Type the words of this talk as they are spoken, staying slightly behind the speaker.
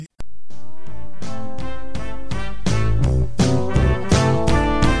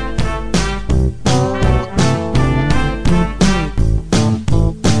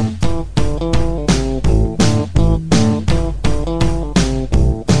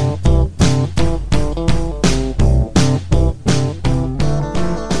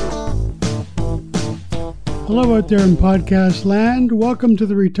Hello out there in podcast land. Welcome to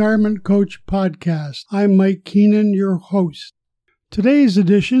the Retirement Coach Podcast. I'm Mike Keenan, your host. Today's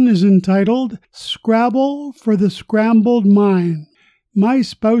edition is entitled Scrabble for the Scrambled Mind. My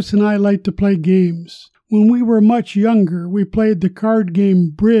spouse and I like to play games. When we were much younger, we played the card game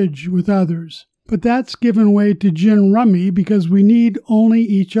Bridge with others. But that's given way to gin rummy because we need only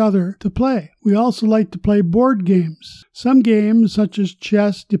each other to play. We also like to play board games. Some games, such as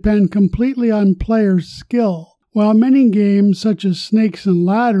chess, depend completely on players' skill, while many games, such as snakes and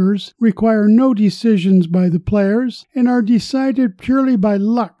ladders, require no decisions by the players and are decided purely by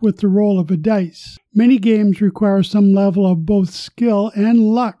luck with the roll of a dice. Many games require some level of both skill and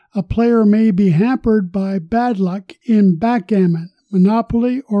luck. A player may be hampered by bad luck in backgammon,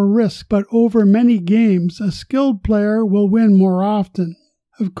 Monopoly, or Risk, but over many games, a skilled player will win more often.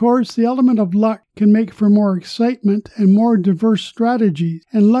 Of course, the element of luck can make for more excitement and more diverse strategies,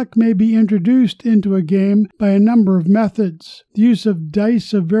 and luck may be introduced into a game by a number of methods. The use of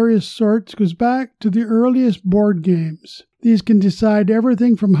dice of various sorts goes back to the earliest board games. These can decide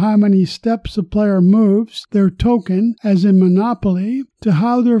everything from how many steps a player moves, their token, as in Monopoly, to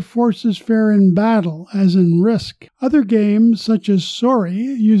how their forces fare in battle, as in Risk. Other games, such as Sorry,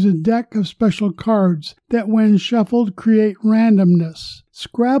 use a deck of special cards that, when shuffled, create randomness.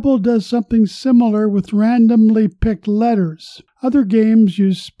 Scrabble does something similar with randomly picked letters. Other games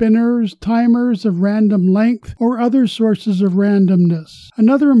use spinners, timers of random length, or other sources of randomness.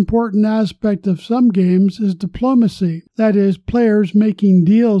 Another important aspect of some games is diplomacy, that is, players making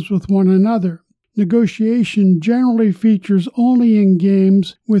deals with one another. Negotiation generally features only in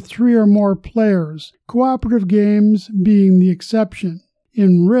games with 3 or more players, cooperative games being the exception.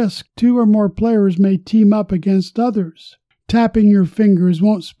 In Risk, 2 or more players may team up against others. Tapping your fingers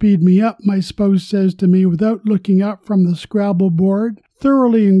won't speed me up, my spouse says to me without looking up from the Scrabble board,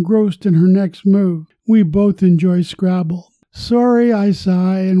 thoroughly engrossed in her next move. We both enjoy Scrabble. Sorry, I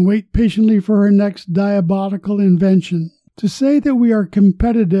sigh, and wait patiently for her next diabolical invention. To say that we are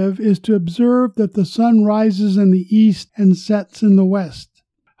competitive is to observe that the sun rises in the east and sets in the west.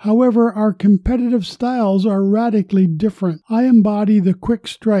 However, our competitive styles are radically different. I embody the quick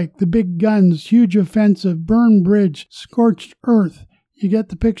strike, the big guns, huge offensive, burn bridge, scorched earth. You get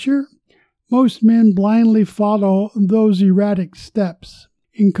the picture? Most men blindly follow those erratic steps.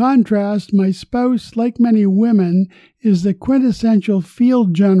 In contrast, my spouse, like many women, is the quintessential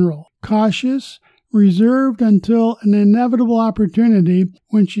field general, cautious, reserved until an inevitable opportunity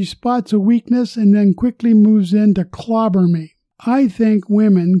when she spots a weakness and then quickly moves in to clobber me. I think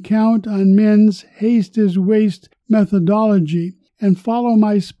women count on men's haste is waste methodology and follow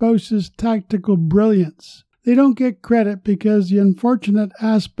my spouse's tactical brilliance. They don't get credit because the unfortunate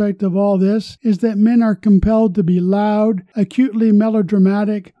aspect of all this is that men are compelled to be loud, acutely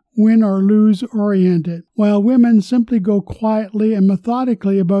melodramatic, win or lose oriented, while women simply go quietly and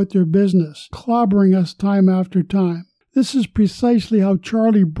methodically about their business, clobbering us time after time. This is precisely how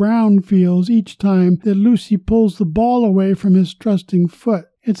Charlie Brown feels each time that Lucy pulls the ball away from his trusting foot.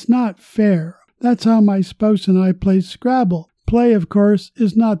 It's not fair. That's how my spouse and I play Scrabble. Play, of course,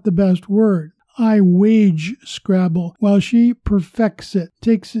 is not the best word. I wage Scrabble, while she perfects it,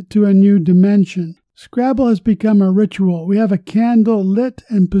 takes it to a new dimension. Scrabble has become a ritual. We have a candle lit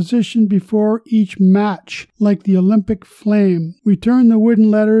and positioned before each match, like the Olympic flame. We turn the wooden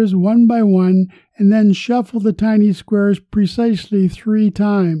letters one by one and then shuffle the tiny squares precisely 3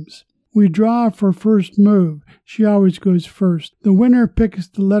 times. We draw for first move. She always goes first. The winner picks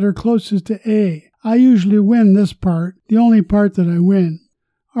the letter closest to A. I usually win this part, the only part that I win.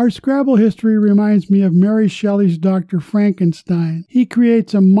 Our Scrabble history reminds me of Mary Shelley's Dr. Frankenstein. He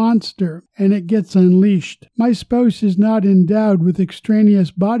creates a monster, and it gets unleashed. My spouse is not endowed with extraneous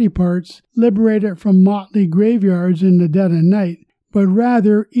body parts liberated from motley graveyards in the dead of night, but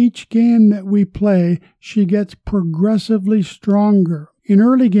rather each game that we play, she gets progressively stronger. In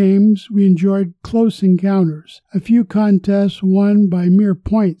early games, we enjoyed close encounters, a few contests won by mere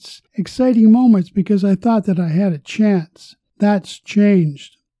points, exciting moments because I thought that I had a chance. That's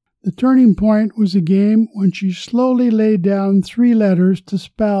changed. The turning point was a game when she slowly laid down 3 letters to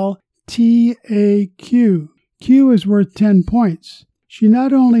spell T-A-Q. Q is worth 10 points. She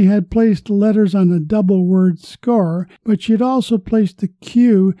not only had placed the letters on a double-word score, but she had also placed the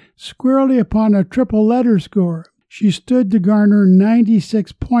Q squarely upon a triple-letter score. She stood to garner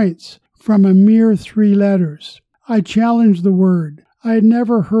 96 points from a mere 3 letters. I challenged the word. I had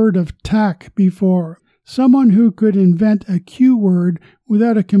never heard of tack before. Someone who could invent a Q word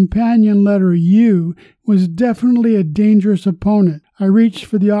without a companion letter U was definitely a dangerous opponent. I reached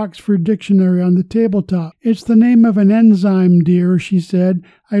for the Oxford Dictionary on the tabletop. "It's the name of an enzyme, dear," she said.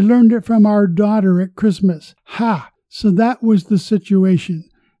 "I learned it from our daughter at Christmas." Ha! So that was the situation.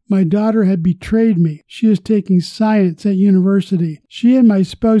 My daughter had betrayed me. She is taking science at university. She and my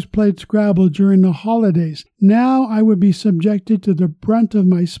spouse played Scrabble during the holidays. Now I would be subjected to the brunt of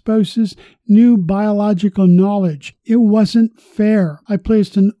my spouse's new biological knowledge. It wasn't fair. I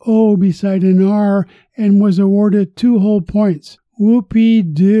placed an O beside an R and was awarded 2 whole points.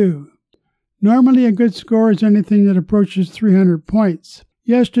 Whoopee-doo. Normally a good score is anything that approaches 300 points.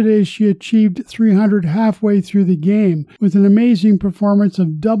 Yesterday, she achieved 300 halfway through the game with an amazing performance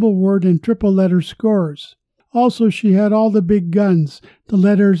of double word and triple letter scores. Also, she had all the big guns, the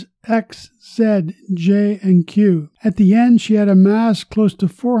letters X, Z, J, and Q. At the end, she had amassed close to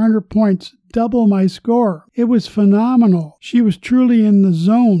 400 points, double my score. It was phenomenal. She was truly in the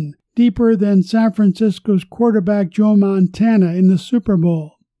zone, deeper than San Francisco's quarterback Joe Montana in the Super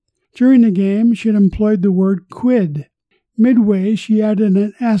Bowl. During the game, she had employed the word quid. Midway, she added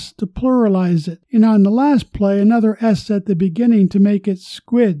an S to pluralize it, and on the last play, another S at the beginning to make it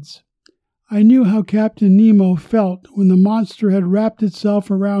squids. I knew how Captain Nemo felt when the monster had wrapped itself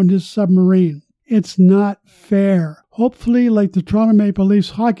around his submarine. It's not fair. Hopefully, like the Toronto Maple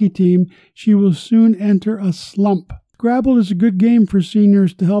Leafs hockey team, she will soon enter a slump. Scrabble is a good game for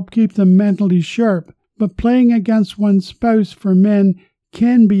seniors to help keep them mentally sharp, but playing against one's spouse for men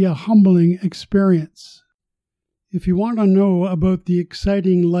can be a humbling experience. If you want to know about the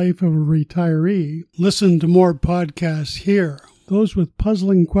exciting life of a retiree, listen to more podcasts here. Those with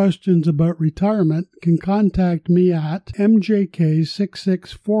puzzling questions about retirement can contact me at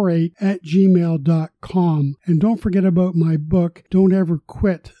mjk6648@gmail.com. And don't forget about my book, Don't Ever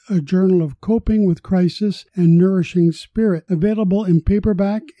Quit, a journal of coping with crisis and nourishing spirit, available in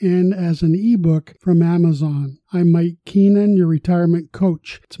paperback and as an ebook from Amazon. I'm Mike Keenan, your retirement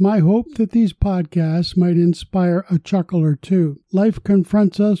coach. It's my hope that these podcasts might inspire a chuckle or two. Life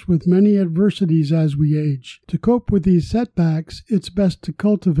confronts us with many adversities as we age. To cope with these setbacks, it's best to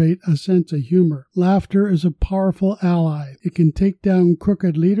cultivate a sense of humor. Laughter is a powerful ally. It can take down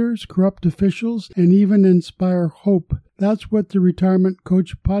crooked leaders, corrupt officials, and even inspire hope. That's what the Retirement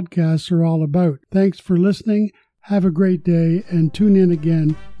Coach podcasts are all about. Thanks for listening. Have a great day and tune in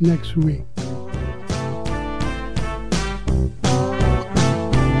again next week.